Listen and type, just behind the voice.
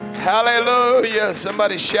Hallelujah.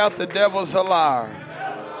 Somebody shout, the devil's a liar.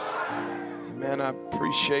 Man, I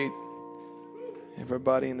appreciate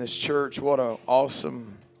everybody in this church. What an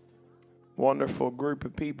awesome, wonderful group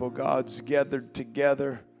of people God's gathered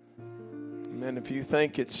together. Amen. If you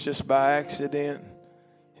think it's just by accident,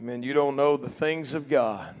 amen, you don't know the things of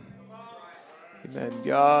God. Amen.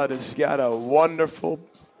 God has got a wonderful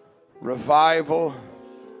revival.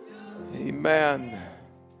 Amen.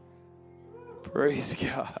 Praise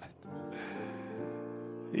God.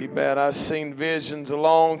 Amen. I've seen visions a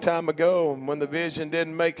long time ago when the vision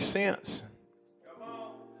didn't make sense.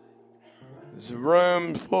 There's a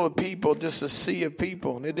room full of people, just a sea of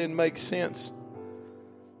people, and it didn't make sense.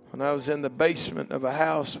 When I was in the basement of a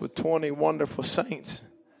house with 20 wonderful saints.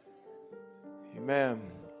 Amen.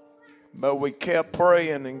 But we kept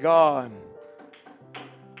praying, and God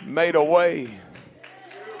made a way.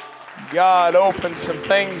 God opened some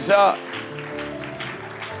things up.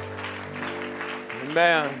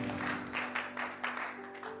 Amen.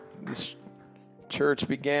 This church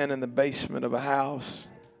began in the basement of a house.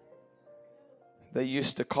 They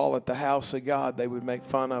used to call it the house of God. They would make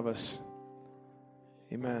fun of us.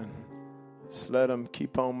 Amen. Just let them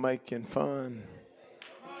keep on making fun.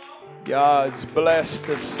 God's blessed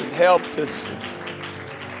us and helped us.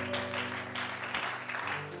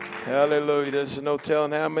 Hallelujah. There's no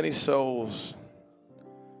telling how many souls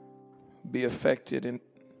be affected in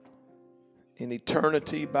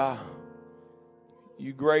eternity by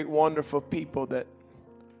you great, wonderful people that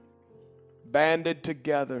banded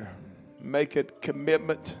together, make a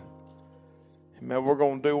commitment. Amen. We're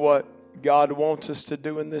going to do what God wants us to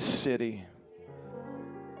do in this city.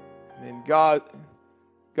 And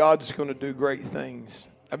God's going to do great things.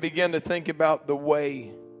 I began to think about the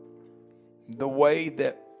way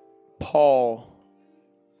that Paul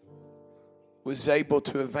was able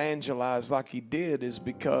to evangelize like he did is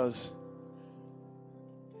because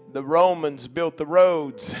the Romans built the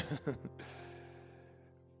roads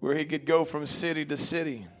where he could go from city to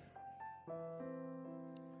city.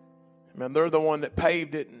 Man, they're the one that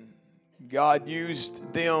paved it, and God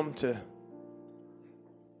used them to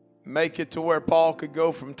make it to where Paul could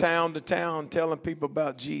go from town to town telling people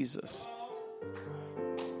about Jesus.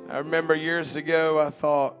 I remember years ago I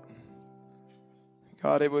thought,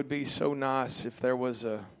 God, it would be so nice if there was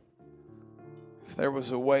a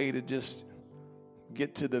way to just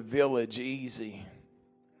get to the village easy.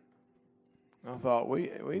 I thought we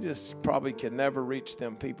just probably could never reach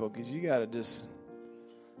them people because you got to just,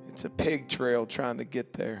 it's a pig trail trying to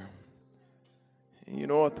get there. And you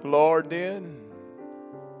know what the Lord did?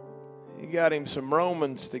 He got him some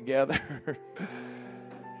Romans together.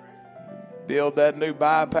 Build that new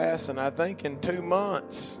bypass, and I think in 2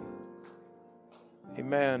 months,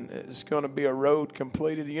 amen, it's going to be a road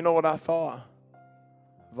completed. You know what I thought?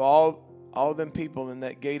 Of all them people in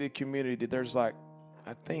that gated community, there's like,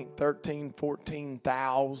 I think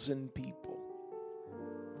 14,000 people.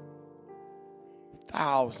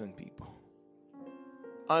 1,000 people.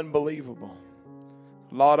 Unbelievable.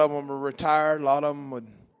 A lot of them are retired. A lot of them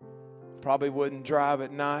probably wouldn't drive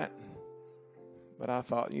at night. But I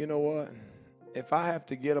thought, you know what? If I have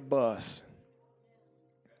to get a bus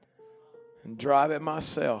and drive it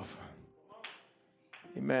myself,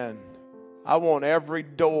 amen, I want every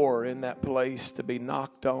door in that place to be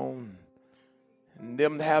knocked on and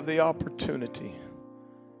them to have the opportunity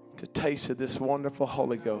to taste of this wonderful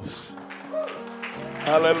Holy Ghost.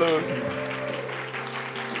 Hallelujah.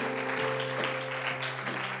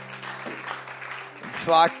 It's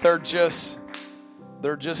like they're just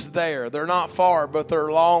there. They're not far, but they're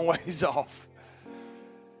a long ways off.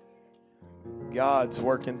 God's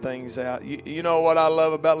working things out. You know what I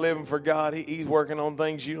love about living for God? He's working on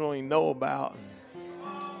things you don't even know about.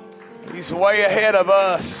 He's way ahead of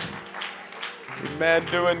us. Amen.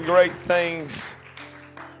 Doing great things.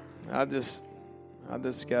 I just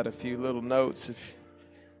got a few little notes. If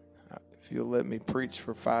you'll let me preach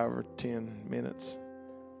for 5 or 10 minutes,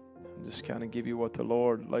 I'll just kind of give you what the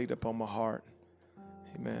Lord laid upon my heart.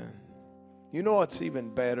 Amen. You know what's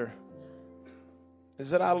even better?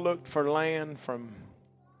 Is that I looked for land from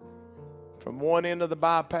one end of the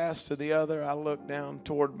bypass to the other. I looked down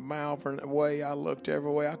toward Malvern Way. I looked every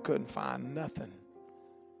way. I couldn't find nothing.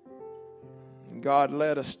 And God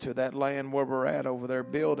led us to that land where we're at over there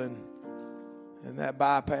building. And that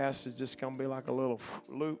bypass is just going to be like a little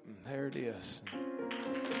loop. And there it is.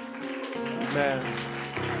 Amen.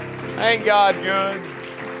 Ain't God good?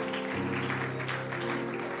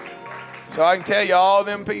 So I can tell you all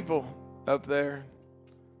them people up there,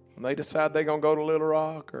 when they decide they're going to go to Little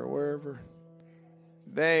Rock or wherever,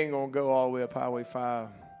 they ain't going to go all the way up Highway 5.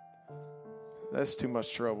 That's too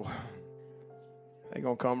much trouble. They're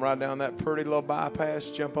going to come right down that pretty little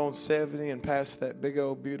bypass, jump on 70, and pass that big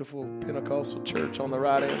old beautiful Pentecostal church on the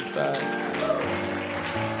right-hand side.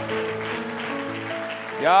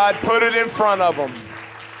 God put it in front of them.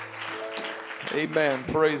 Amen.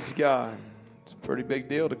 Praise God. It's a pretty big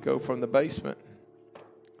deal to go from the basement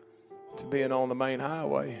to being on the main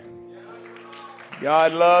highway.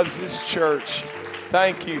 God loves His church.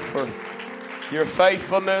 Thank you for your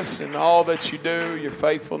faithfulness and all that you do, your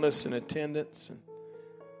faithfulness in attendance.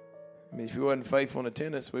 I mean, if you wasn't faithful in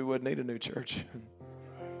attendance, we wouldn't need a new church.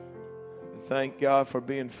 Thank God for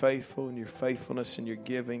being faithful and your faithfulness and your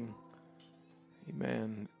giving.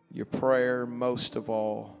 Amen. Your prayer most of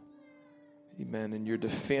all. Amen. And your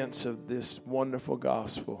defense of this wonderful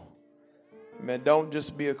gospel. Amen. Don't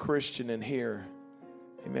just be a Christian in here.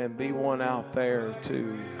 Amen. Be one out there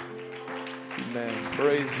too. Amen.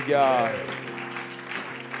 Praise God.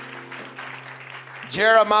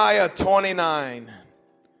 Jeremiah 29.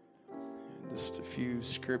 Just a few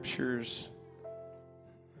scriptures.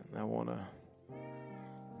 And I want to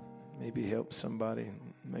maybe help somebody.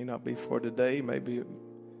 It may not be for today, maybe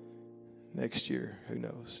next year. Who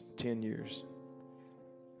knows? 10 years.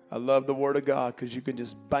 I love the Word of God because you can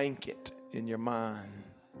just bank it in your mind.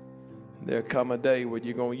 There'll come a day when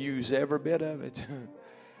you're going to use every bit of it.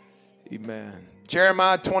 Amen.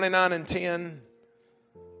 Jeremiah 29:10.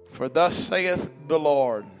 For thus saith the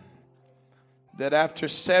Lord, that after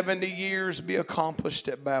 70 years be accomplished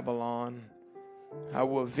at Babylon, I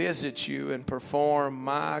will visit you and perform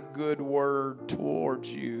my good word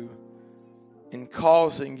towards you in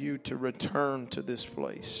causing you to return to this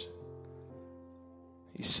place.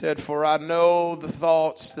 He said, for I know the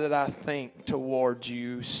thoughts that I think towards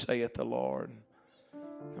you, saith the Lord.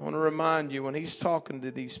 I want to remind you, when He's talking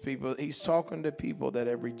to these people, He's talking to people that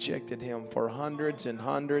have rejected Him for hundreds and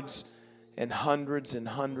hundreds and hundreds and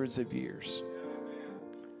hundreds of years.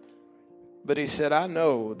 But He said, I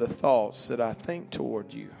know the thoughts that I think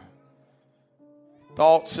toward you.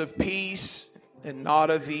 Thoughts of peace and not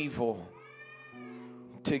of evil,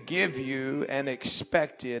 to give you an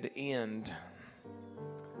expected end.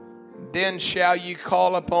 Then shall you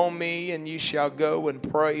call upon me, and you shall go and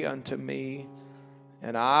pray unto me,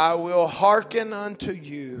 and I will hearken unto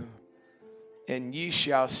you, and ye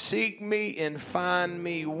shall seek me and find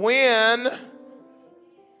me when,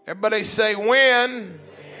 everybody say when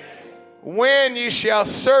you shall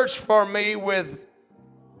search for me with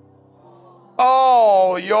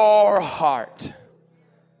all your heart.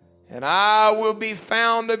 And I will be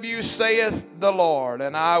found of you, saith the Lord,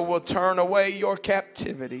 and I will turn away your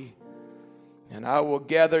captivity. And I will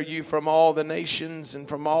gather you from all the nations and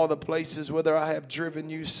from all the places whither I have driven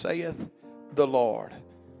you, saith the Lord.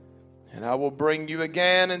 And I will bring you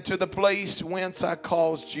again into the place whence I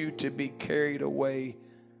caused you to be carried away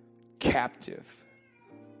captive.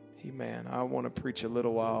 Amen. I want to preach a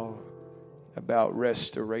little while about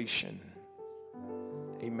restoration.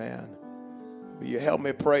 Amen. Will you help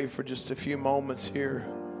me pray for just a few moments here?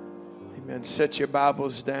 Amen. Set your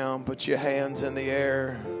Bibles down. Put your hands in the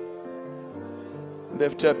air.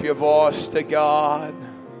 Lift up your voice to God.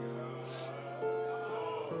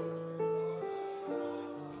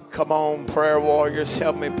 Come on, prayer warriors,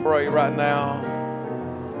 help me pray right now.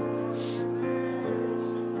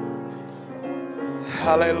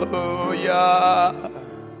 Hallelujah.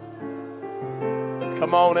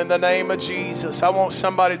 Come on, in the name of Jesus. I want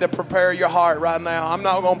somebody to prepare your heart right now. I'm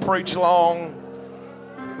not going to preach long.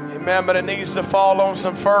 Amen, but it needs to fall on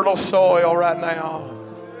some fertile soil right now.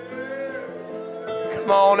 Come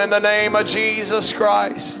on, in the name of Jesus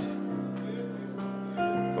Christ.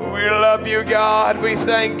 We love you, God. We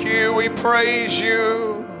thank you. We praise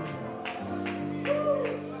you.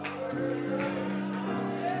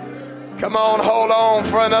 Come on, hold on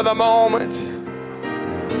for another moment.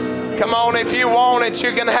 Come on, if you want it,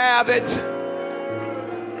 you can have it.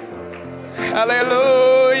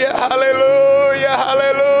 Hallelujah, hallelujah,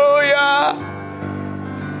 hallelujah.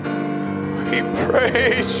 We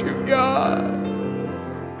praise you, God.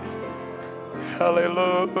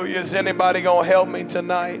 Hallelujah. Is anybody going to help me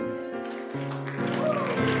tonight?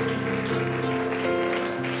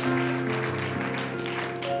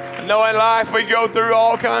 I know in life we go through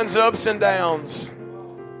all kinds of ups and downs.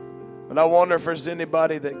 But I wonder if there's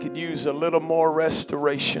anybody that could use a little more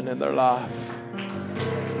restoration in their life.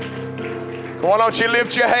 Why don't you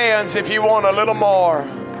lift your hands if you want a little more?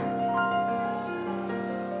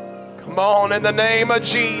 Come on, in the name of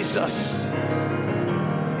Jesus.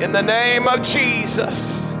 In the name of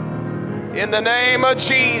Jesus. In the name of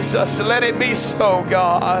Jesus. Let it be so,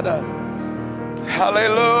 God.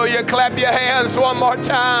 Hallelujah. Clap your hands one more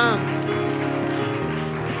time.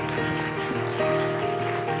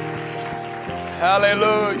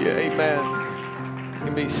 Hallelujah. Amen. You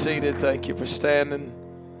can be seated. Thank you for standing.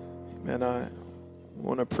 Amen. I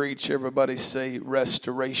want to preach. Everybody say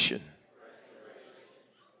restoration.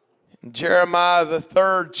 In Jeremiah, the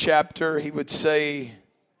 3rd chapter, he would say,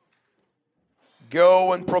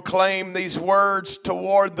 go and proclaim these words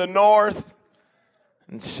toward the north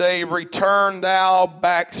and say, return thou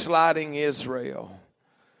backsliding Israel.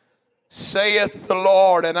 Saith the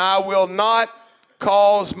Lord, and I will not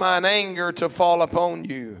cause mine anger to fall upon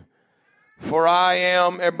you. For I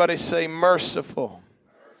am, everybody say, merciful.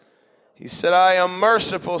 He said, I am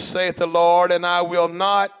merciful, saith the Lord, and I will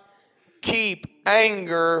not keep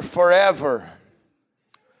anger forever.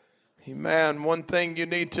 Amen. One thing you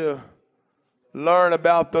need to learn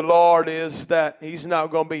about the Lord is that he's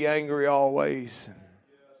not going to be angry always.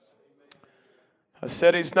 I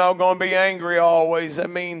said he's not going to be angry always.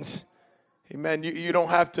 That means, amen, you don't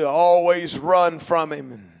have to always run from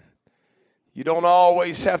him. You don't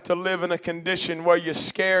always have to live in a condition where you're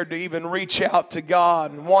scared to even reach out to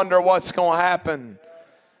God and wonder what's going to happen.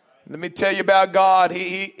 Let me tell you about God.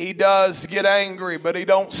 He does get angry, but he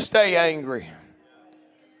don't stay angry.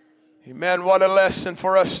 Amen. What a lesson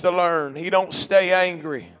for us to learn. He don't stay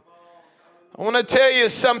angry. I want to tell you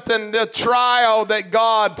something. The trial that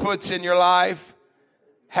God puts in your life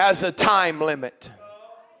has a time limit.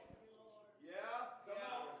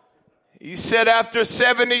 He said after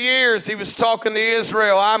 70 years, he was talking to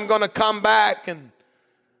Israel, I'm going to come back and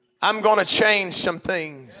I'm going to change some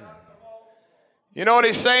things. You know what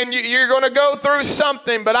he's saying? You're going to go through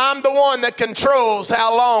something, but I'm the one that controls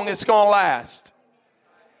how long it's going to last.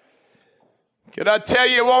 Could I tell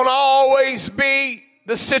you, it won't always be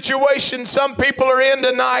the situation some people are in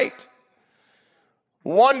tonight,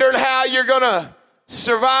 wondering how you're going to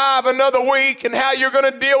survive another week and how you're going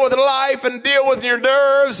to deal with life and deal with your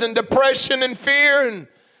nerves and depression and fear and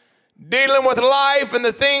dealing with life and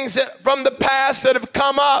the things from the past that have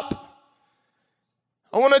come up.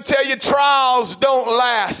 I want to tell you, trials don't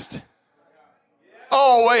last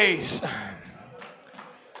always.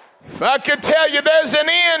 If I could tell you there's an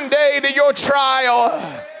end day to your trial,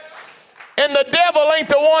 and the devil ain't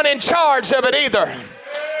the one in charge of it either.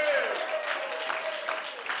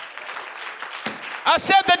 I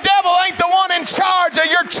said the devil ain't the one in charge of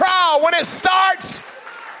your trial when it starts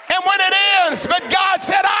and when it ends. But God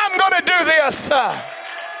said, I'm going to do this.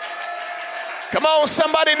 Come on,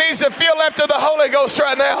 somebody needs to feel after the Holy Ghost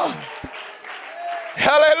right now.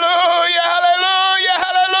 Hallelujah, hallelujah,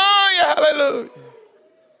 hallelujah, hallelujah.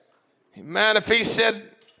 Man, if he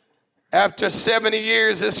said after 70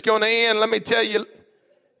 years it's going to end, let me tell you,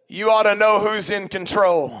 you ought to know who's in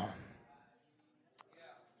control.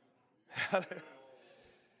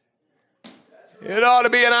 It ought to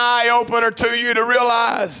be an eye-opener to you to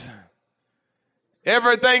realize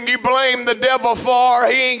everything you blame the devil for,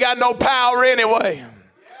 he ain't got no power anyway.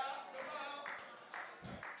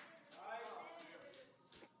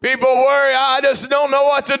 People worry, I just don't know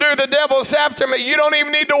what to do. The devil's after me. You don't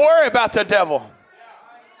even need to worry about the devil.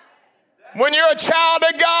 When you're a child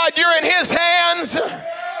of God, you're in his hands.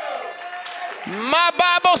 My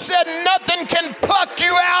Bible said nothing can pluck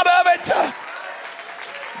you out of it.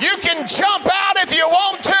 You can jump out if you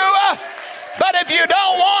want to, but if you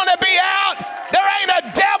don't want to be out, there ain't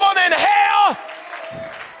a devil in hell.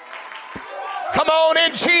 Come on,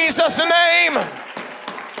 in Jesus' name.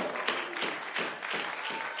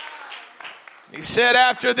 He said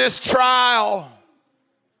after this trial,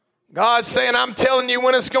 God's saying, I'm telling you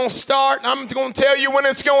when it's going to start, and I'm going to tell you when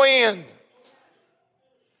it's going to end.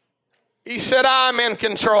 He said, I'm in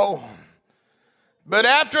control. But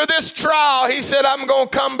after this trial, he said, I'm going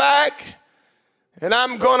to come back and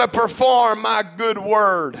I'm going to perform my good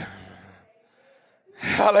word.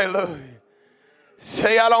 Hallelujah.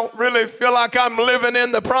 Say, I don't really feel like I'm living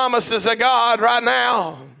in the promises of God right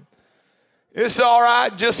now. It's all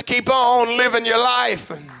right. Just keep on living your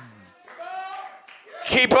life. And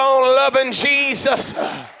keep on loving Jesus.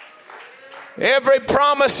 Every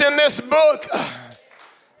promise in this book,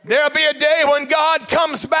 there'll be a day when God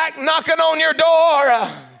comes back knocking on your door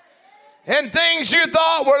and things you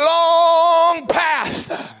thought were long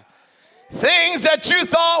past, things that you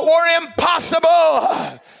thought were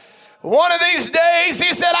impossible. One of these days,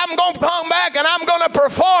 he said, I'm going to come back and I'm going to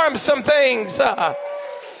perform some things.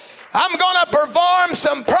 I'm going to perform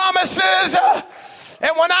some promises.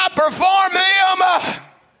 And when I perform them,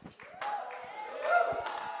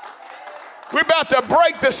 we're about to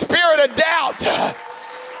break the spirit of doubt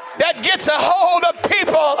that gets a hold of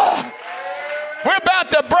people. We're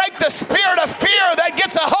about to break the spirit of fear that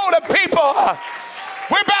gets a hold of people.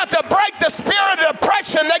 We're about to break the spirit of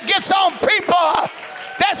depression that gets on people,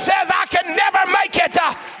 that says I can never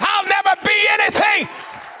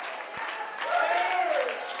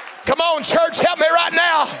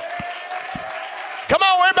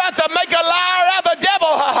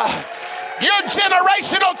Your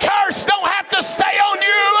generational curse don't have to stay on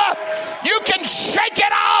you. You can shake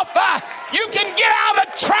it off. You can get out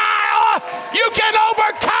of the trial. You can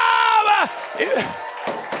overcome.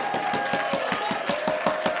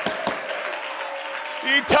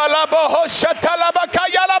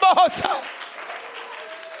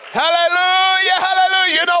 Hallelujah,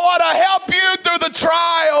 hallelujah. You know what'll help you through the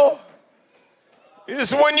trial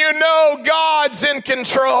is when you know God's in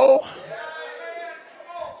control.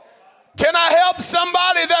 Can I help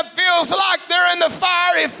somebody that feels like they're in the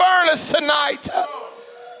fiery furnace tonight?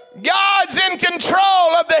 God's in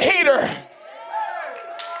control of the heater.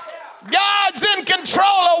 God's in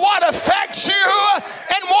control of what affects you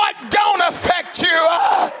and what don't affect you.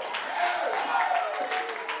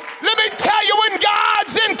 Let me tell you, when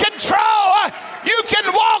God's in control, you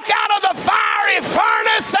can walk out of the fiery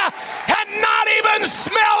furnace and not even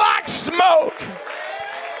smell like smoke.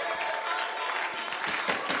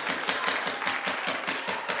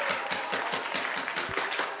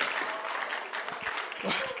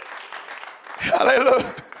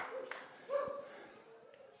 Hallelujah.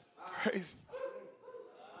 Praise.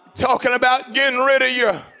 Talking about getting rid of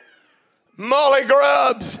your molly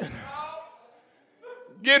grubs,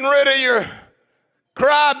 getting rid of your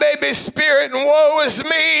crybaby spirit and woe is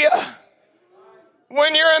me.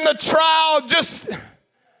 When you're in the trial, just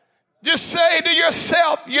say to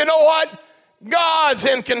yourself, you know what? God's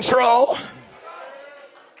in control.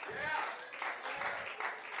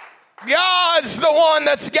 God's the one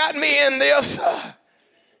that's got me in this.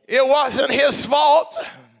 It wasn't his fault.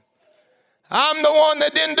 I'm the one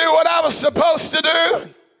that didn't do what I was supposed to do.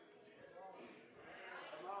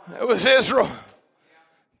 It was Israel.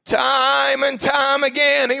 Time and time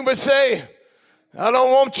again, he would say, I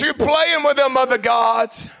don't want you playing with them other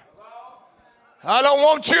gods. I don't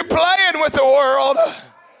want you playing with the world.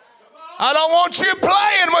 I don't want you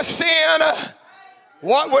playing with sin.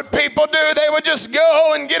 What would people do? They would just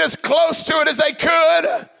go and get as close to it as they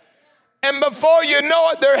could. And before you know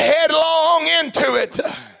it, they're headlong into it.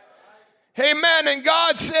 Amen. And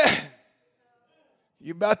God said,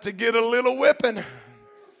 you're about to get a little whipping.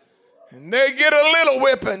 And they get a little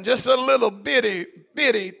whipping, just a little bitty,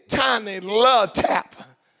 tiny love tap.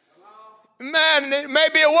 Man,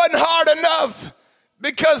 maybe it wasn't hard enough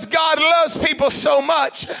because God loves people so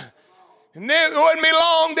much. And it wouldn't be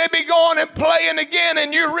long, they'd be going and playing again,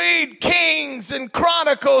 and you read Kings and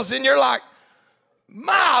Chronicles, and you're like,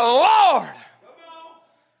 my Lord,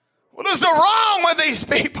 what is wrong with these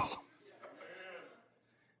people?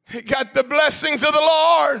 They got the blessings of the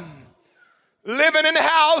Lord, living in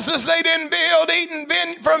houses they didn't build, eating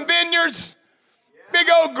from vineyards, big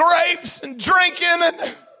old grapes, and drinking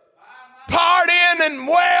and partying, and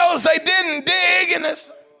wells they didn't dig, and it's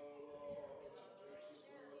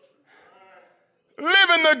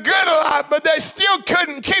living the good life, but they still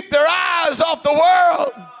couldn't keep their eyes off the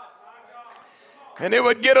world. And it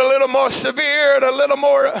would get a little more severe and a little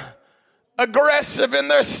more aggressive in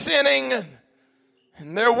their sinning,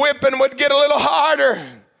 and their whipping would get a little harder.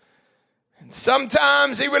 And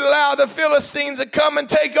sometimes he would allow the Philistines to come and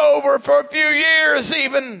take over for a few years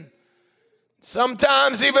even.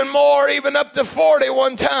 Sometimes even more, even up to 40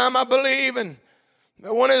 one time, I believe. And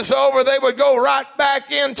when it's over, they would go right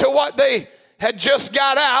back into what they had just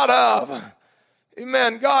got out of.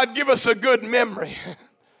 Amen. God, give us a good memory.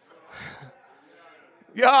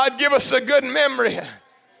 God, give us a good memory.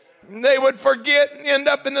 And they would forget and end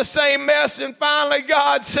up in the same mess. And finally,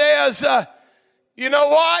 God says, you know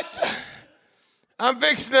what? I'm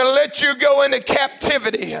fixing to let you go into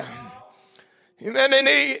captivity. Amen. And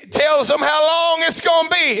he tells them how long it's going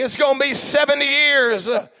to be. It's going to be 70 years.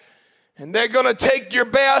 And they're going to take your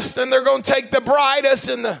best, and they're going to take the brightest,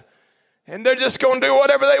 and they're just going to do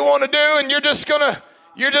whatever they want to do, and you're just going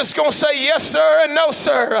to say yes, sir, and no,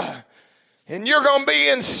 sir. And you're going to be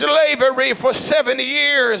in slavery for 70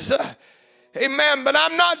 years. Amen. But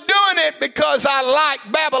I'm not doing it because I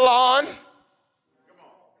like Babylon.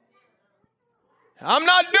 I'm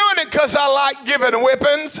not doing it because I like giving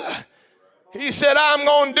whippings. He said, I'm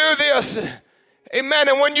going to do this. Amen.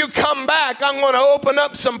 And when you come back, I'm going to open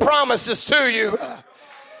up some promises to you.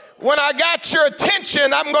 When I got your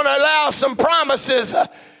attention, I'm going to allow some promises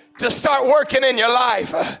to start working in your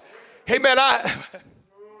life. Amen.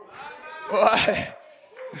 I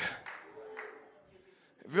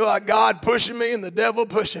feel like God pushing me and the devil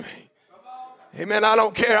pushing me. Amen. I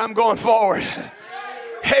don't care. I'm going forward.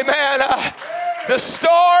 Amen. The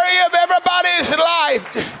story of everybody's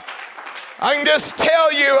life, I can just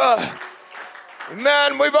tell you,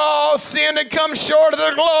 man, we've all sinned and come short of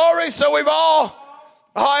the glory, so we've all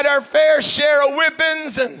had our fair share of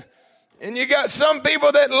whippings, and And you got some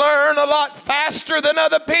people that learn a lot faster than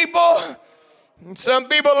other people. And some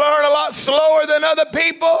people learn a lot slower than other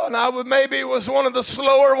people. And I would maybe was one of the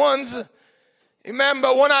slower ones. Amen.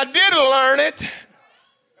 But when I did learn it,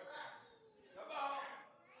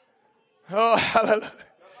 oh, hallelujah.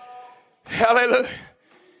 Hallelujah.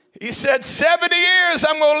 He said, 70 years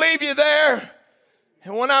I'm going to leave you there.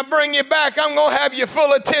 And when I bring you back, I'm going to have your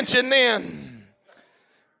full attention then.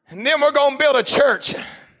 And then we're going to build a church.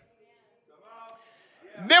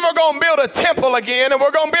 Then we're going to build a temple again, and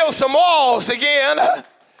we're going to build some walls again.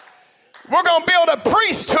 We're going to build a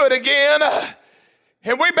priesthood again,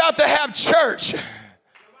 and we're about to have church.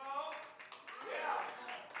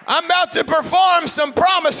 I'm about to perform some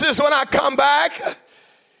promises when I come back.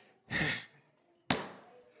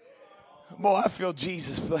 Boy, I feel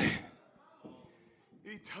Jesus play.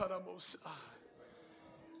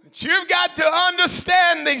 But you've got to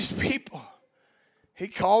understand these people. He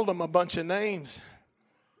called them a bunch of names.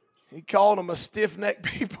 He called them a stiff-necked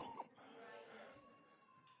people.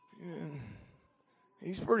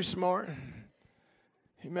 He's pretty smart.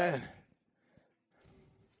 Amen.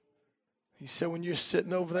 He said, when you're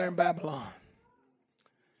sitting over there in Babylon,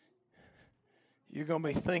 you're going to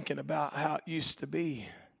be thinking about how it used to be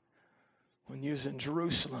when you was in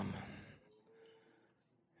Jerusalem.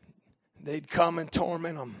 They'd come and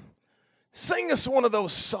torment them. Sing us one of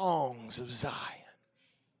those songs of Zion.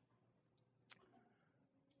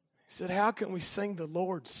 He said, how can we sing the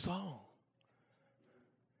Lord's song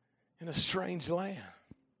in a strange land?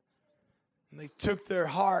 And they took their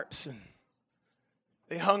harps and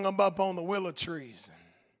they hung them up on the willow trees.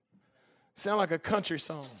 Sound like a country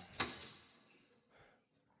song.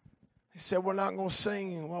 He said, we're not going to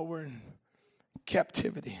sing while we're in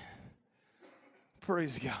captivity.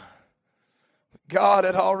 Praise God. God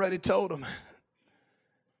had already told him,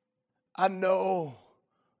 I know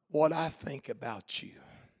what I think about you.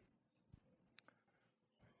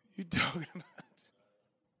 You're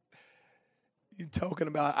talking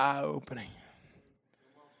about eye-opening.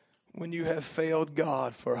 When you have failed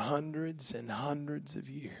God for hundreds and hundreds of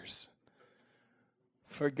years,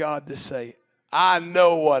 for God to say, I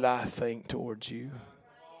know what I think towards you.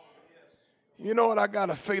 You know what? I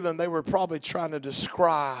got a feeling they were probably trying to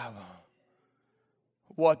describe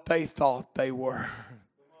what they thought they were.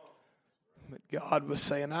 But God was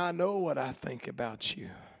saying, I know what I think about you.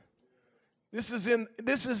 This is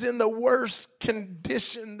in the worst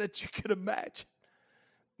condition that you could imagine.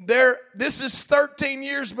 This is 13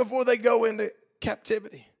 years before they go into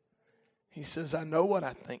captivity. He says, I know what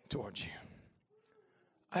I think towards you.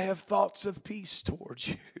 I have thoughts of peace towards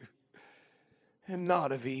you and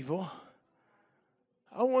not of evil.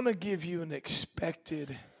 I want to give you an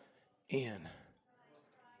expected end.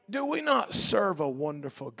 Do we not serve a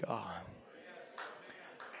wonderful God?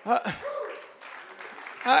 I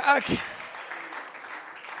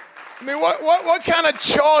mean, what kind of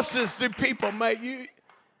choices do people make?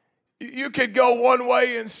 You could go one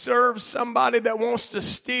way and serve somebody that wants to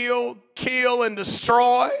steal, kill, and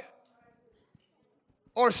destroy,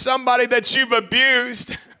 or somebody that you've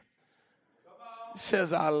abused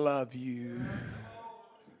says, I love you.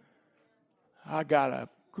 I got a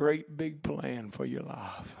great big plan for your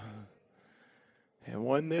life. And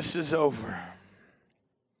when this is over,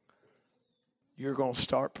 you're going to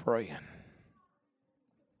start praying.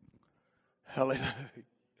 Hallelujah.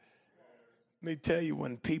 Let me tell you,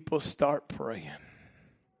 when people start praying,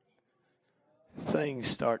 things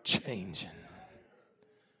start changing.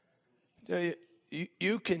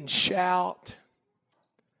 You can shout,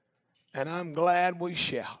 and I'm glad we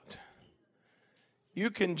shout. You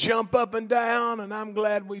can jump up and down, and I'm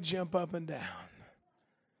glad we jump up and down.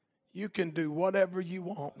 You can do whatever you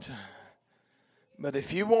want. But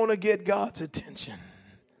if you want to get God's attention,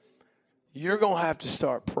 you're going to have to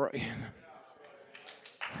start praying.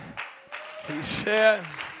 He said,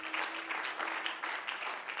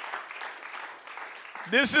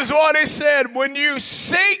 this is what he said, when you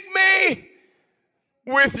seek me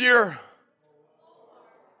with your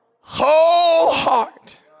whole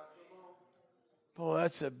heart. Boy,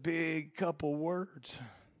 that's a big couple words.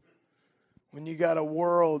 When you got a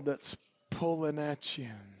world that's pulling at you,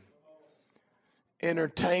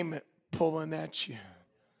 entertainment pulling at you,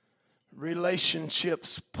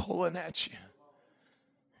 relationships pulling at you.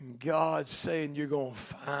 And God's saying you're going to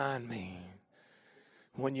find me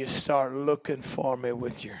when you start looking for me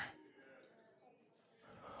with your heart.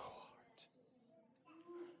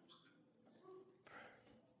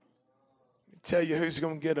 Let me tell you who's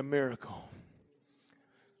going to get a miracle.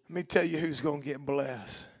 Let me tell you who's going to get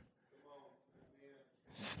blessed.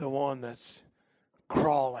 It's the one that's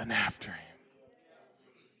crawling after him.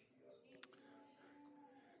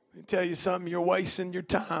 Let me tell you something, you're wasting your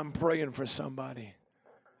time praying for somebody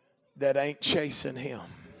that ain't chasing him.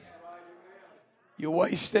 You're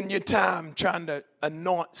wasting your time trying to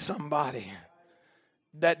anoint somebody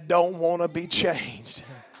that don't want to be changed.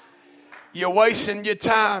 You're wasting your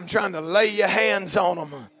time trying to lay your hands on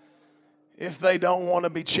them if they don't want to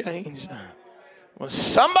be changed. When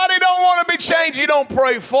somebody don't want to be changed, you don't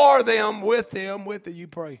pray for them, with it. You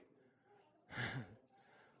pray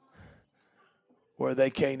where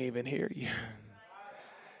they can't even hear you.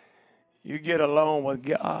 You get alone with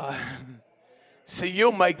God. See,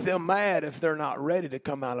 you'll make them mad if they're not ready to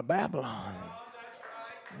come out of Babylon.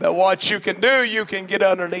 But what you can do, you can get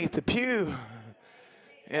underneath the pew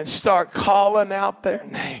and start calling out their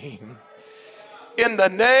name. In the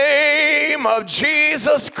name of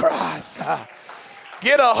Jesus Christ.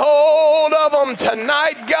 Get a hold of them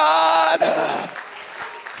tonight, God.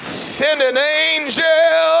 Send an angel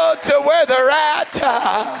to where they're at.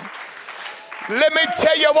 Let me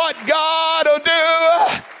tell you what God will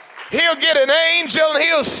do. He'll get an angel and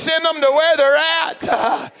he'll send them to where they're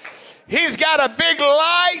at. He's got a big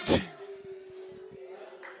light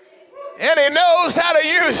and he knows how to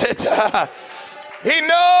use it. He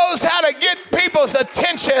knows how to get people's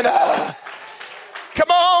attention. Come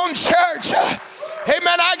on, church.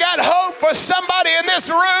 Amen. I got hope for somebody in this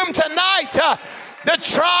room tonight. The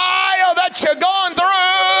trial that you're going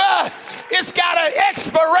through, it's got an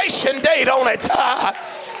expiration date on it.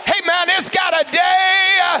 Amen. It's got a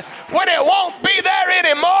day when it won't be there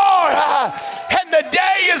anymore. And the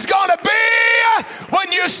day is going to be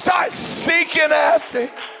when you start seeking after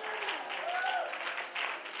it.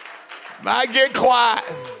 Might get quiet.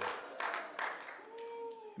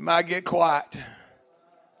 Might get quiet.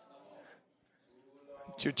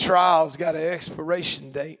 But your trial's got an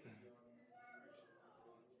expiration date.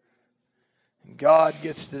 And God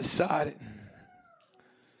gets to decide it.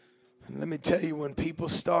 And let me tell you, when people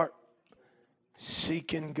start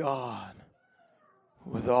seeking God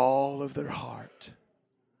with all of their heart,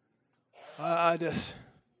 I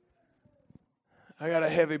got a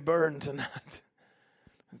heavy burden tonight.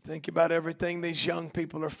 Think about everything these young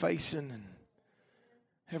people are facing, and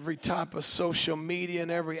every type of social media and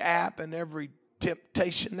every app and every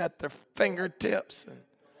temptation at their fingertips. And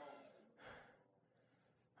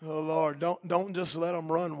oh Lord, don't just let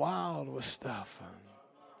them run wild with stuff.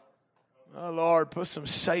 Oh Lord, put some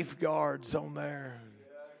safeguards on there.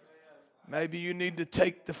 Maybe you need to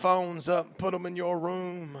take the phones up and put them in your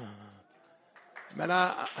room. Man,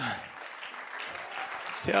 I'm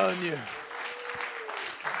telling you,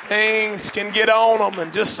 things can get on them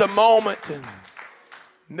in just a moment, and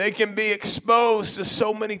they can be exposed to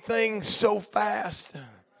so many things so fast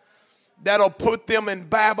that'll put them in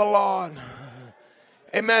Babylon.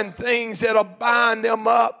 Amen. Things that'll bind them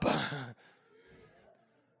up.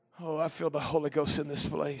 Oh, I feel the Holy Ghost in this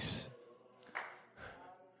place.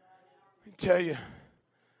 Let me tell you,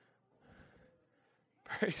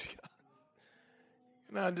 praise God.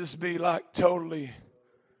 Can I just be like totally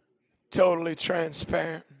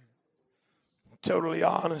transparent, totally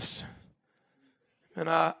honest? And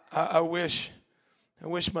I wish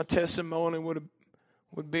my testimony would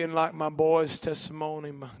be like my boys'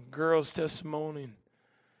 testimony, my girls' testimony,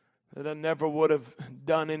 that I never would have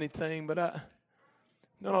done anything, but I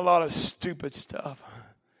done a lot of stupid stuff.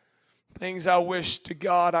 Things I wish to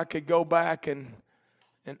God I could go back and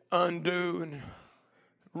undo and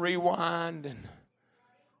rewind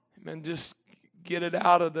and just get it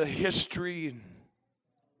out of the history.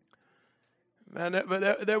 Man,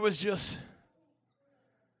 but there was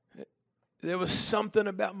something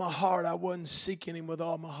about my heart. I wasn't seeking him with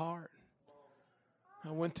all my heart.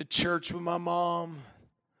 I went to church with my mom,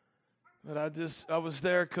 but I was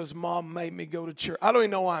there because Mom made me go to church. I don't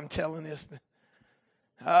even know why I'm telling this, but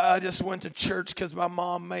I just went to church because my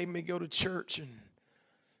mom made me go to church, and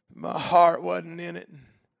my heart wasn't in it.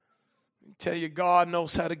 I tell you, God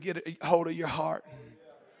knows how to get a hold of your heart.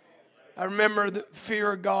 I remember the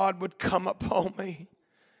fear of God would come upon me.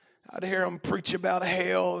 I'd hear him preach about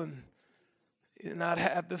hell, and I'd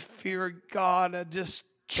have the fear of God. I'd just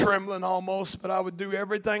trembling almost, but I would do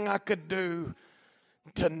everything I could do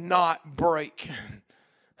to not break.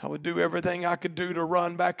 I would do everything I could do to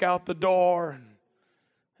run back out the door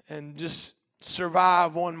and just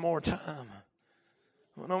survive one more time.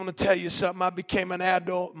 And I want to tell you something. I became an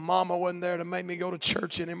adult. Mama wasn't there to make me go to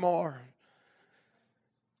church anymore.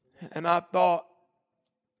 And I thought,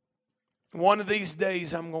 one of these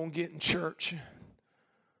days I'm going to get in church.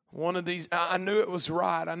 One of these, I knew it was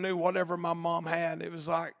right. I knew whatever my mom had, it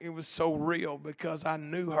was so real because I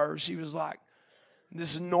knew her. She was like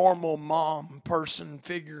this normal mom person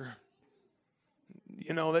figure.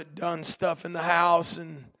 that done stuff in the house.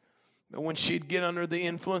 And when she'd get under the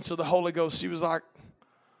influence of the Holy Ghost, she was like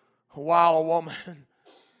a wild woman.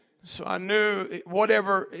 So I knew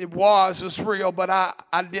whatever it was real, but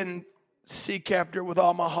I didn't seek after it with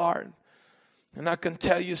all my heart. And I can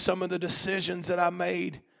tell you some of the decisions that I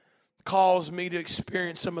made caused me to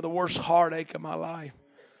experience some of the worst heartache of my life.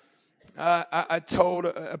 I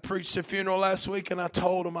preached a funeral last week, and I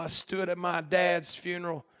told him I stood at my dad's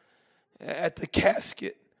funeral at the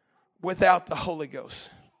casket without the Holy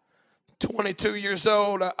Ghost. 22 years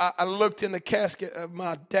old, I looked in the casket of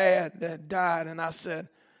my dad that died, and I said,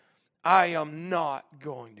 I am not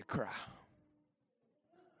going to cry.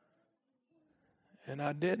 And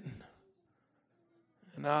I didn't.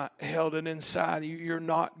 And I held it inside. You're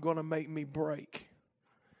not going to make me break.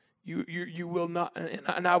 You will not.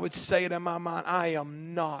 And I would say it in my mind, I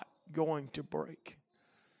am not going to break.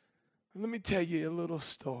 Let me tell you a little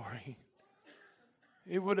story.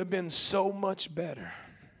 It would have been so much better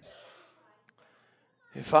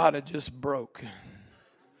if I'd have just broken.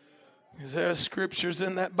 Is there scriptures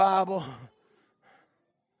in that Bible?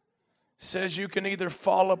 It says you can either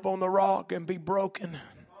fall up on the rock and be broken.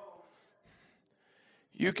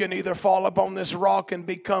 You can either fall up on this rock and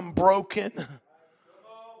become broken,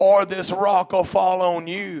 or this rock will fall on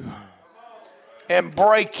you and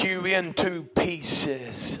break you into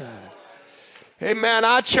pieces. Amen.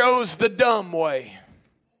 I chose the dumb way.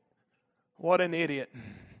 What an idiot.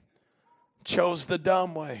 Chose the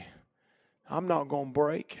dumb way. I'm not going to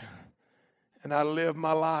break. And I lived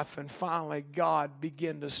my life, and finally God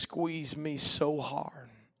began to squeeze me so hard.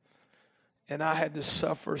 And I had to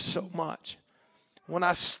suffer so much. When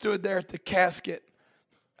I stood there at the casket,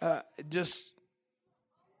 I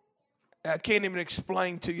can't even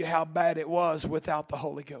explain to you how bad it was without the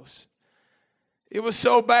Holy Ghost. It was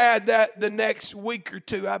so bad that the next week or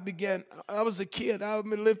two I was a kid. I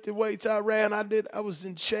lifted weights, I ran, I was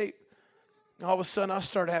in shape. All of a sudden I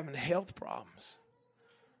started having health problems.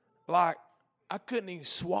 Like I couldn't even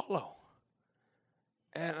swallow.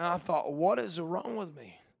 And I thought, what is wrong with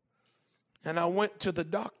me? And I went to the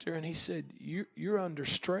doctor, and he said, you're under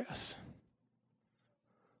stress.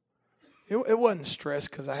 It wasn't stress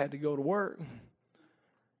because I had to go to work.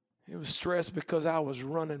 It was stress because I was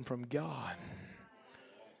running from God.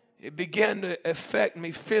 It began to affect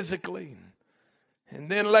me physically. And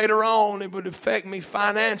then later on, it would affect me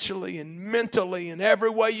financially and mentally. And every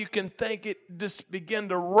way you can think, it just began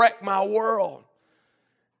to wreck my world.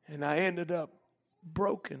 And I ended up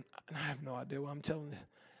broken. I have no idea what I'm telling you.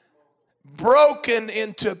 Broken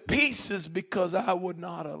into pieces because I would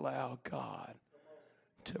not allow God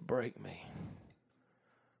to break me.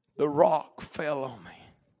 The rock fell on me.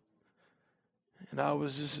 And I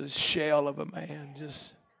was just a shell of a man.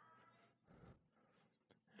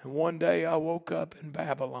 And one day I woke up in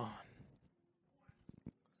Babylon.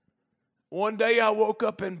 One day I woke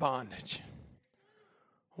up in bondage.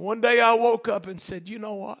 One day I woke up and said, you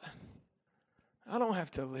know what? I don't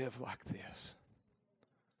have to live like this.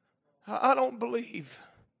 I don't believe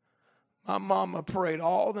my mama prayed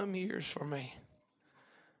all them years for me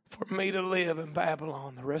to live in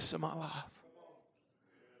Babylon the rest of my life.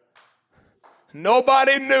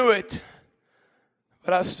 Nobody knew it,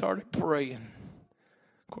 but I started praying.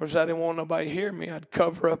 Of course, I didn't want nobody to hear me. I'd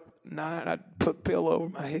cover up at night. I'd put a pillow over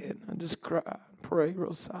my head. I'd just cry and pray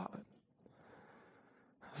real silent.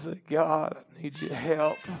 I said, God, I need your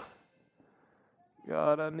help.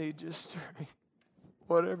 God, I need your strength.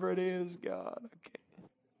 Whatever it is, God, I can't.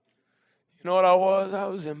 You know what I was? I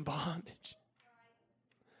was in bondage.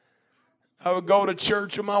 I would go to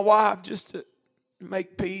church with my wife just to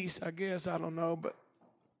make peace, I guess. I don't know. But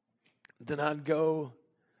then I'd go,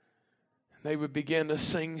 and they would begin to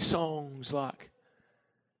sing songs like,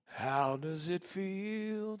 how does it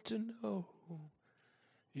feel to know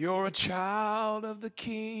you're a child of the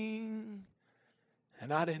King?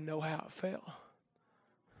 And I didn't know how it felt.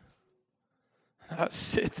 I'd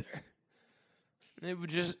sit there,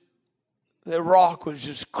 and the rock was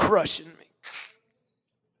just crushing me.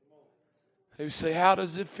 They would say, how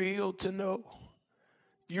does it feel to know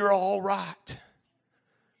you're all right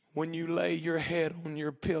when you lay your head on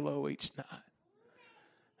your pillow each night?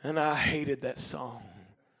 And I hated that song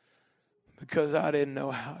because I didn't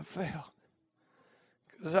know how it felt.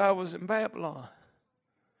 Because I was in Babylon.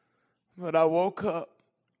 But I woke up,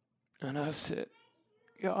 and I said,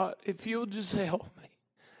 God, if you'll just help me.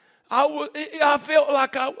 I felt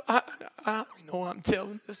like I don't know why I'm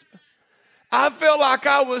telling this. I felt like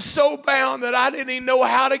I was so bound that I didn't even know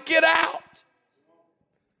how to get out.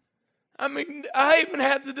 I mean, I even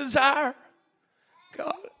had the desire.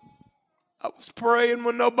 God, I was praying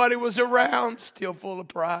when nobody was around, still full of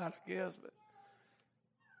pride, I guess.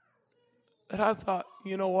 But I thought,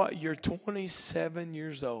 you know what? You're 27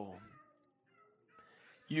 years old.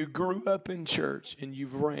 You grew up in church and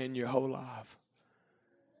you've ran your whole life.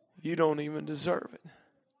 You don't even deserve it.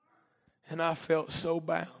 And I felt so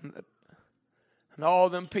bound that, and all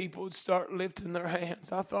them people would start lifting their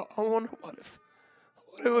hands. I thought, I wonder what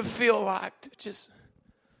it would feel like to just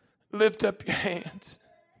lift up your hands.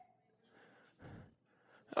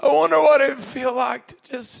 I wonder what it would feel like to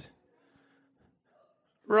just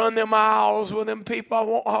run them aisles with them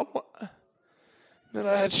people. But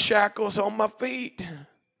I had shackles on my feet,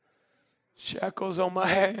 shackles on my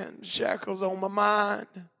hands, shackles on my mind.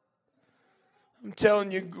 I'm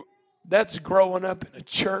telling you, that's growing up in a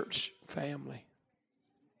church family.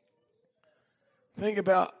 Think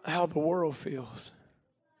about how the world feels.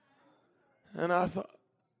 And I thought,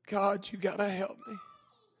 God, you got to help me.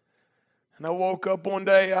 And I woke up one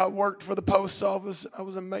day, I worked for the post office. I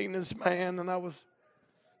was a maintenance man, and I was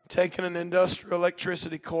taking an industrial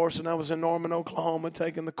electricity course, and I was in Norman, Oklahoma,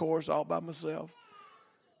 taking the course all by myself.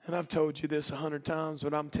 And I've told you this 100 times,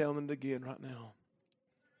 but I'm telling it again right now.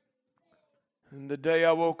 And the day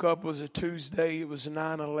I woke up was a Tuesday. It was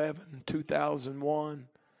 9/11, 2001.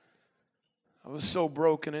 I was so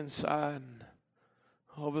broken inside. And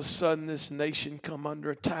all of a sudden, this nation come under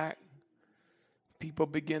attack. People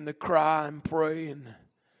began to cry and pray, and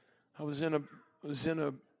I was in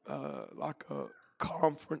a like a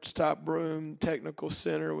conference type room, technical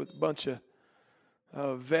center with a bunch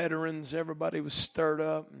of veterans. Everybody was stirred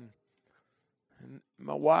up, and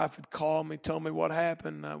my wife had called me, told me what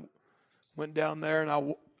happened. I went down there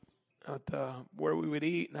and where we would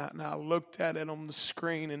eat, and I looked at it on the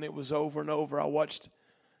screen, and it was over and over. I watched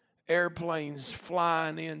airplanes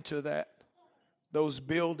flying into those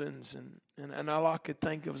buildings, and all I could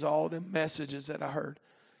think of was all the messages that I heard.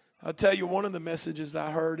 I'll tell you, one of the messages I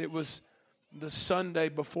heard, it was the Sunday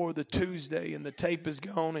before the Tuesday, and the tape is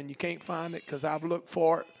gone, and you can't find it because I've looked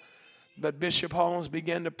for it. But Bishop Holmes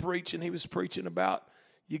began to preach, and he was preaching about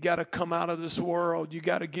you got to come out of this world. You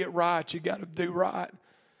got to get right. You got to do right.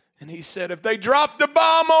 And he said if they dropped the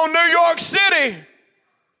bomb on New York City,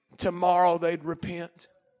 tomorrow they'd repent.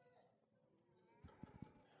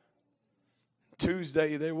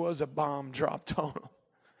 Tuesday, there was a bomb dropped on them.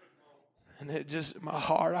 And it just, my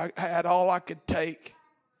heart, I had all I could take.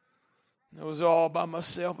 It was all by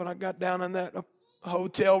myself, and I got down in that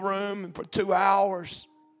hotel room, and for 2 hours,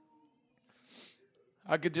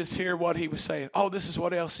 I could just hear what he was saying. Oh, this is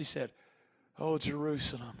what else he said. Oh,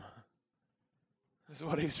 Jerusalem. That's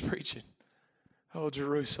what he was preaching. Oh,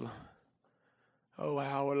 Jerusalem. Oh,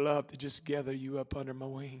 how I would love to just gather you up under my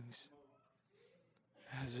wings.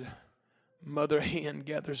 As a mother hen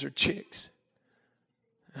gathers her chicks.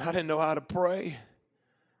 I didn't know how to pray.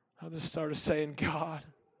 I just started saying, God,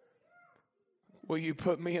 will you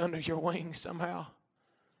put me under your wings somehow?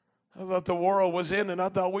 I thought the world was ending. I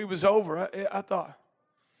thought we was over. I thought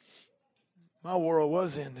my world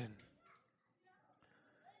was ending.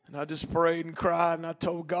 And I just prayed and cried, and I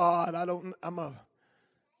told God,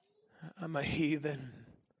 I'm a heathen.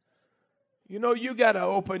 You know, you got to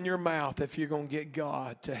open your mouth if you're going to get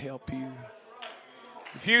God to help you.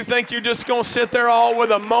 If you think you're just going to sit there all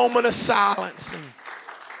with a moment of silence and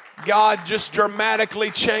God just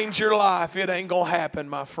dramatically change your life, it ain't going to happen,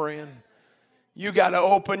 my friend. You got to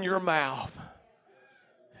open your mouth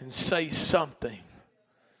and say something.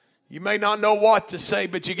 You may not know what to say,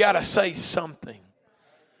 but you got to say something.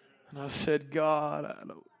 And I said, God,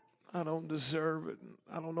 I don't deserve it.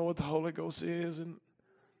 I don't know what the Holy Ghost is, and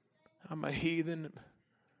I'm a heathen,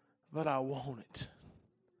 but I want it.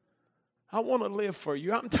 I want to live for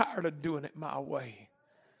you. I'm tired of doing it my way.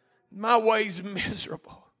 My way's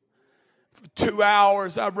miserable. For 2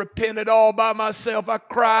 hours, I repented all by myself. I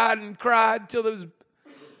cried and cried till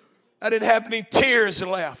I didn't have any tears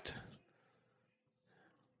left.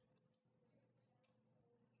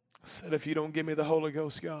 I said, if you don't give me the Holy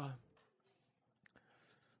Ghost, God,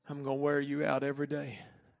 I'm going to wear you out every day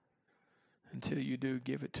until you do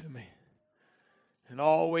give it to me. And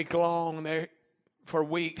all week long, for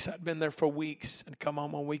weeks, I'd been there for weeks. I'd come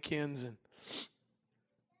home on weekends, and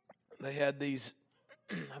they had these,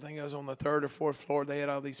 I think I was on the 3rd or 4th floor, they had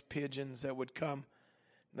all these pigeons that would come.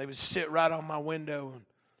 They would sit right on my window, and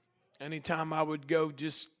anytime I would go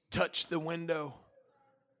just touch the window.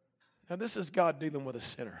 Now, this is God dealing with a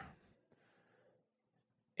sinner.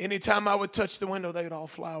 Anytime I would touch the window, they would all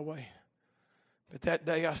fly away. But that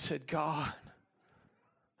day I said, God,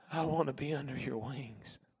 I want to be under your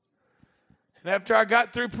wings. And after I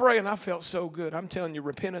got through praying, I felt so good. I'm telling you,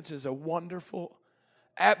 repentance is a wonderful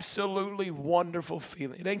absolutely wonderful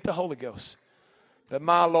feeling. It ain't the Holy Ghost, but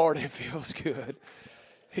my Lord, it feels good.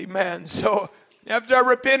 Amen. So after I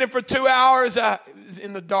repented for 2 hours, I was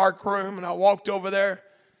in the dark room, and I walked over there,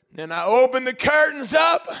 and I opened the curtains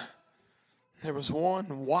up. There was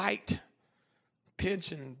one white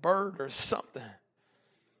pigeon bird or something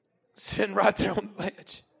sitting right there on the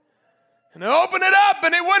ledge. And I opened it up,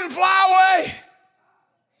 and it wouldn't fly away.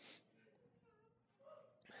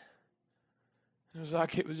 It was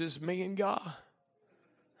like it was just me and God.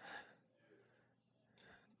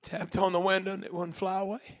 Tapped on the window, and it wouldn't fly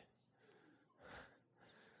away.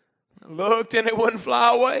 I looked, and it wouldn't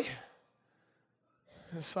fly away.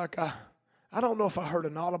 It's like I don't know if I heard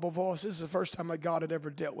an audible voice. This is the first time that God had ever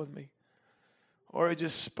dealt with me. Or He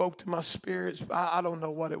just spoke to my spirits. I don't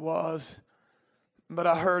know what it was. But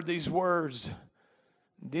I heard these words.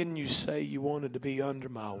 Didn't you say you wanted to be under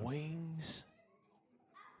my wings?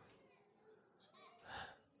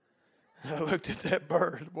 And I looked at that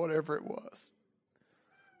bird, whatever it was.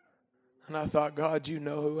 And I thought, God, you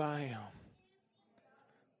know who I am.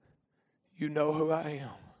 You know who I am.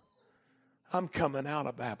 I'm coming out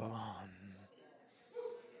of Babylon.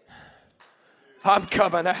 I'm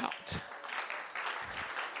coming out.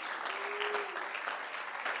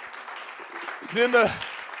 It's in the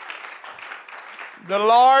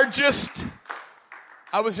largest,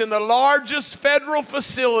 I was in the largest federal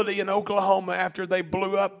facility in Oklahoma after they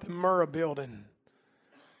blew up the Murrah building.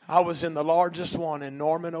 I was in the largest one in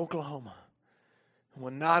Norman, Oklahoma.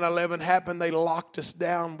 When 9/11 happened, they locked us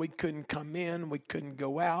down. We couldn't come in. We couldn't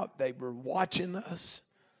go out. They were watching us.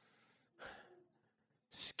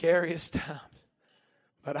 Scariest time.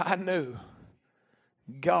 But I knew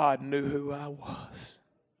God knew who I was.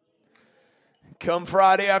 Come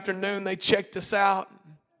Friday afternoon, they checked us out.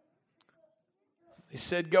 They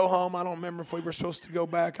said, go home. I don't remember if we were supposed to go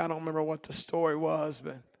back. I don't remember what the story was.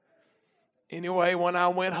 But anyway, when I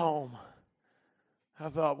went home, I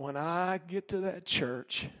thought, when I get to that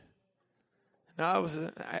church, and I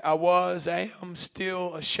am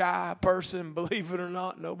still a shy person, believe it or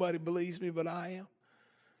not. Nobody believes me, but I am.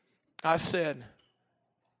 I said,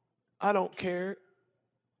 I don't care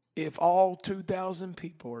if all 2,000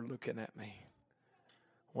 people are looking at me.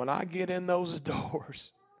 When I get in those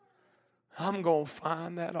doors, I'm going to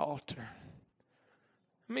find that altar.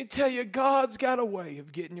 Let me tell you, God's got a way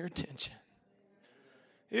of getting your attention.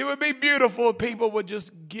 It would be beautiful if people would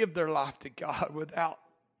just give their life to God without.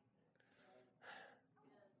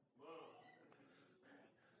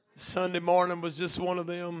 Sunday morning was just one of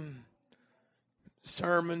them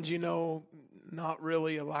sermons, not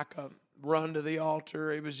really like a run to the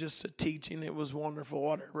altar. It was just a teaching. It was wonderful,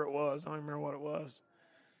 whatever it was. I don't remember what it was.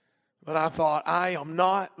 But I thought, I am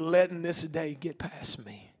not letting this day get past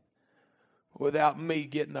me without me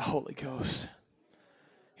getting the Holy Ghost.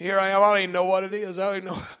 Here I am. I don't even know what it is. I don't even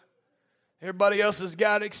know. Everybody else has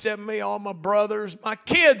got it except me. All my brothers. My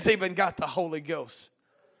kids even got the Holy Ghost.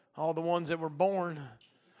 All the ones that were born.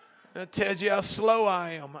 That tells you how slow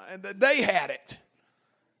I am. They had it.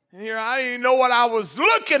 And here I didn't even know what I was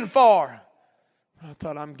looking for. But I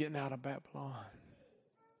thought, I'm getting out of Babylon.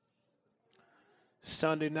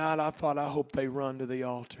 Sunday night, I thought, I hope they run to the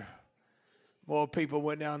altar. Boy, people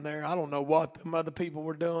went down there. I don't know what them other people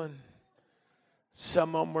were doing.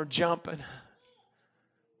 Some of them were jumping.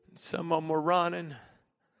 Some of them were running.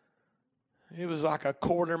 It was like a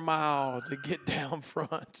quarter mile to get down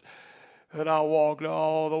front. And I walked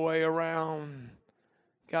all the way around.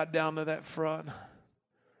 Got down to that front.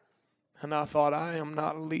 And I thought, I am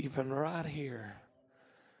not leaving right here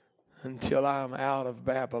until I'm out of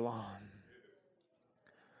Babylon.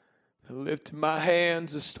 I lifted my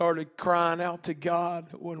hands and started crying out to God.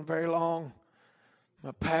 It wasn't very long.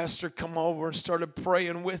 My pastor come over and started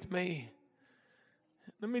praying with me.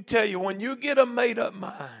 Let me tell you, when you get a made-up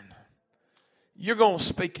mind, you're going to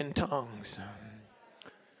speak in tongues.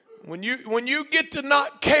 When you get to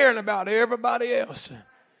not caring about everybody else,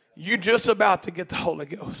 you're just about to get the Holy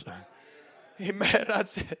Ghost. Amen. I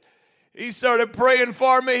said, he started praying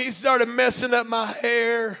for me. He started messing up my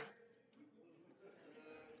hair.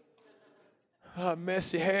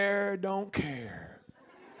 Messy hair, don't care.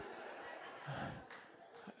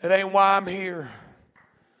 It ain't why I'm here.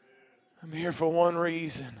 I'm here for one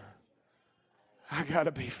reason. I got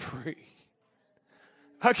to be free.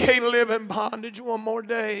 I can't live in bondage one more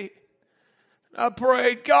day. I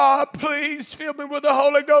prayed, God, please fill me with the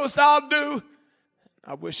Holy Ghost. I'll do.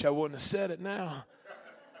 I wish I wouldn't have said it now.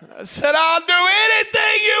 I said, I'll do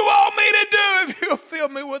anything you want me to do if you'll fill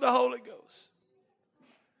me with the Holy Ghost.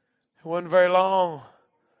 It wasn't very long.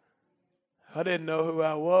 I didn't know who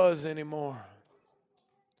I was anymore.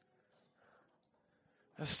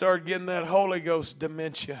 I started getting that Holy Ghost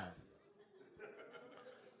dementia.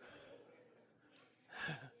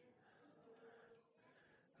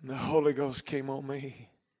 And the Holy Ghost came on me.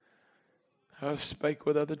 I spake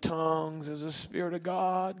with other tongues as the Spirit of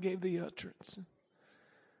God gave the utterance.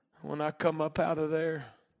 When I come up out of there,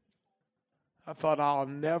 I thought I'll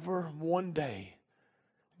never one day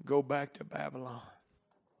go back to Babylon.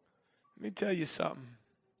 Let me tell you something.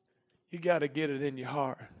 You got to get it in your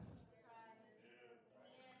heart.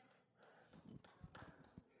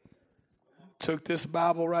 Took this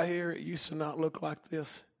Bible right here. It used to not look like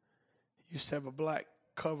this. It used to have a black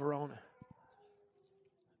cover on it.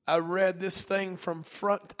 I read this thing from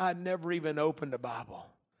front. I never even opened a Bible.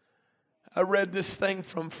 I read this thing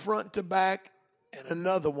from front to back and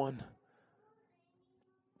another one.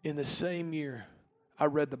 In the same year, I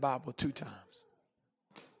read the Bible 2 times.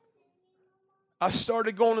 I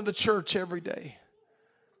started going to the church every day.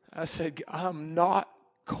 I said, I'm not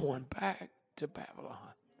going back to Babylon.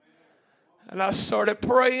 And I started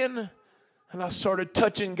praying, and I started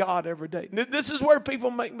touching God every day. This is where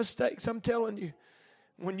people make mistakes, I'm telling you.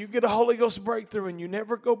 When you get a Holy Ghost breakthrough and you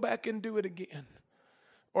never go back and do it again,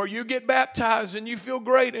 or you get baptized and you feel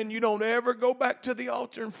great and you don't ever go back to the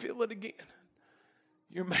altar and feel it again,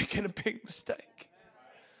 you're making a big mistake.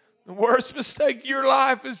 The worst mistake in your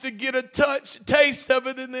life is to get a taste of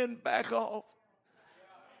it and then back off.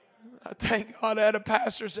 I thank God I had a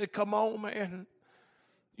pastor said, come on, man.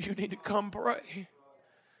 You need to come pray.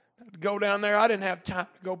 I'd go down there. I didn't have time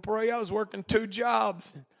to go pray. I was working 2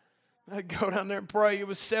 jobs. I'd go down there and pray. It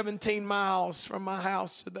was 17 miles from my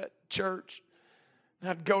house to that church. And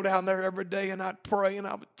I'd go down there every day and I'd pray and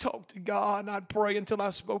I would talk to God and I'd pray until I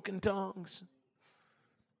spoke in tongues.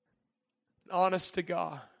 Honest to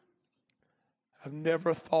God, I've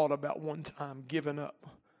never thought about one time giving up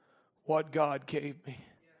what God gave me.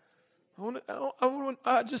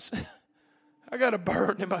 I got a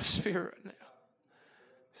burn in my spirit now.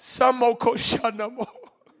 Samokoshanamo.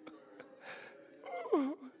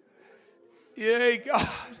 Yay, God.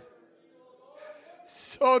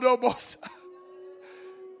 Sodomosa.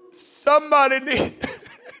 Somebody needs.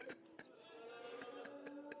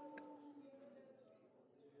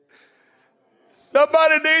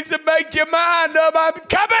 Somebody needs to make your mind up. I'm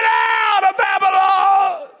coming out of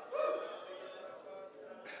Babylon.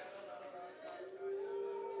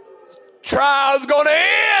 Trial's going to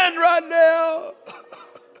end right now.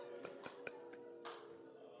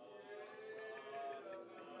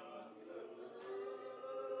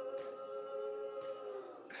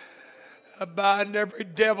 I bind every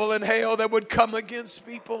devil in hell that would come against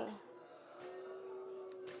people.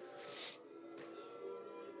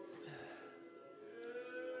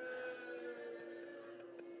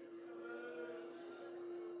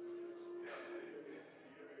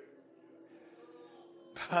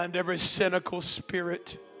 Bind every cynical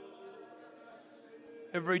spirit,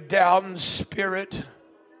 every doubting spirit,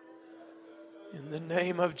 in the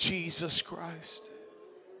name of Jesus Christ.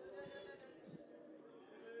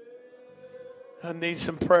 I need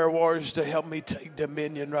some prayer warriors to help me take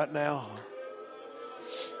dominion right now.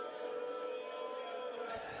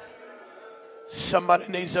 Somebody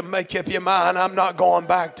needs to make up your mind. I'm not going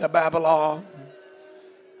back to Babylon.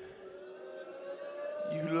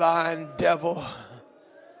 You lying devil.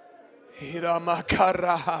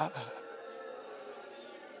 Hiramakara.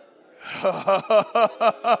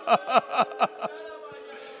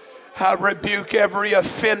 I rebuke every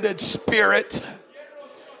offended spirit.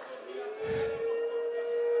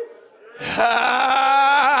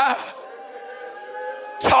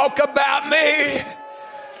 Talk about me.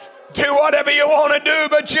 Do whatever you want to do,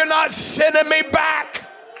 but you're not sending me back.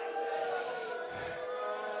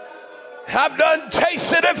 I've done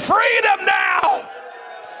tasted of freedom now.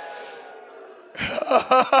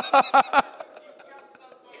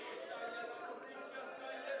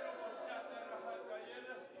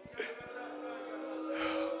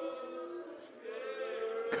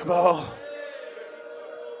 Come on.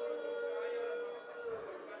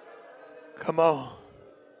 Come on.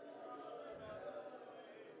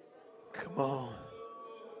 Come on.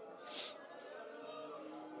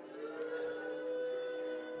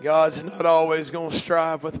 God's not always going to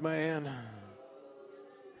strive with man.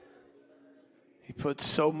 He puts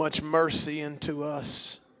so much mercy into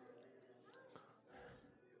us.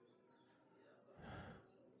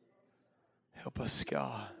 Help us,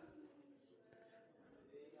 God.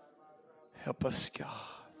 Help us, God.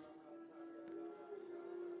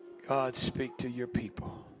 God, speak to your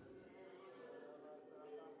people.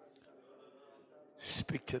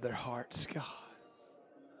 Speak to their hearts, God.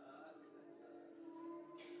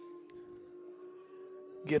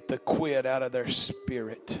 Get the quit out of their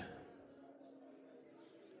spirit.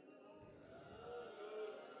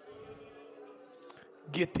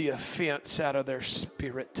 Get the offense out of their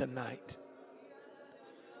spirit tonight.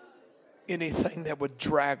 Anything that would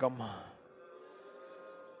drag them.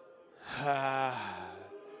 I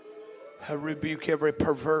rebuke every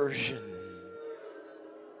perversion.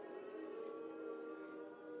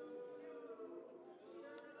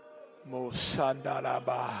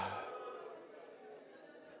 Mosandaraba.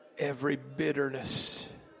 Every bitterness,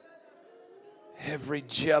 every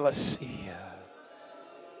jealousy,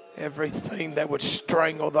 everything that would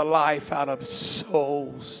strangle the life out of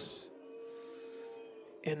souls.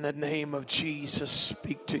 In the name of Jesus,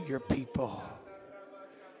 speak to your people.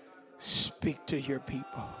 Speak to your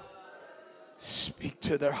people. Speak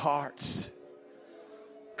to their hearts.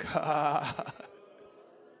 God.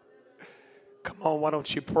 Come on, why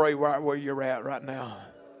don't you pray right where you're at right now?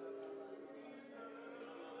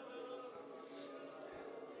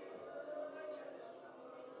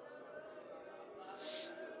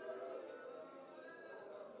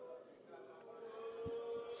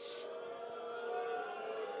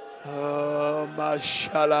 Oh,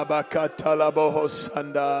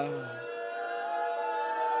 mashalabakatalabohosanda.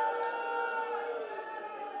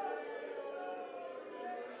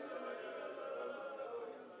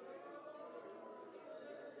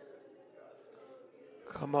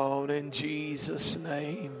 Come on, in Jesus'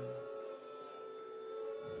 name.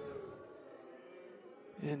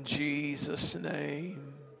 In Jesus'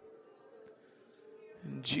 name.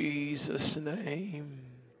 In Jesus' name.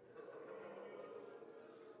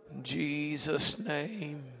 In Jesus'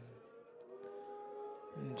 name.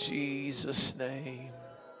 In Jesus' name.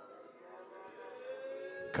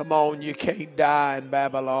 Come on, you can't die in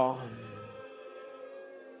Babylon.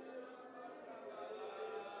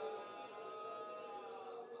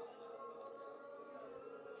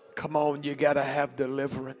 Come on, you got to have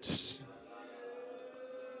deliverance.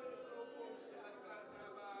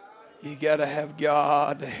 You got to have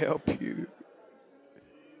God to help you.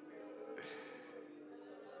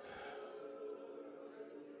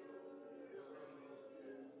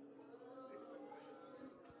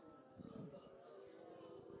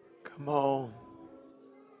 Come on.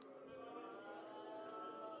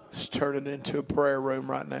 Let's turn it into a prayer room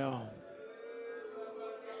right now.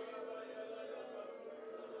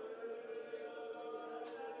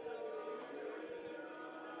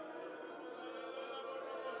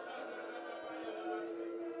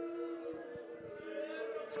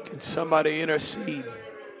 Can somebody intercede?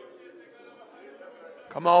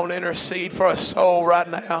 Come on, intercede for a soul right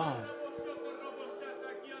now.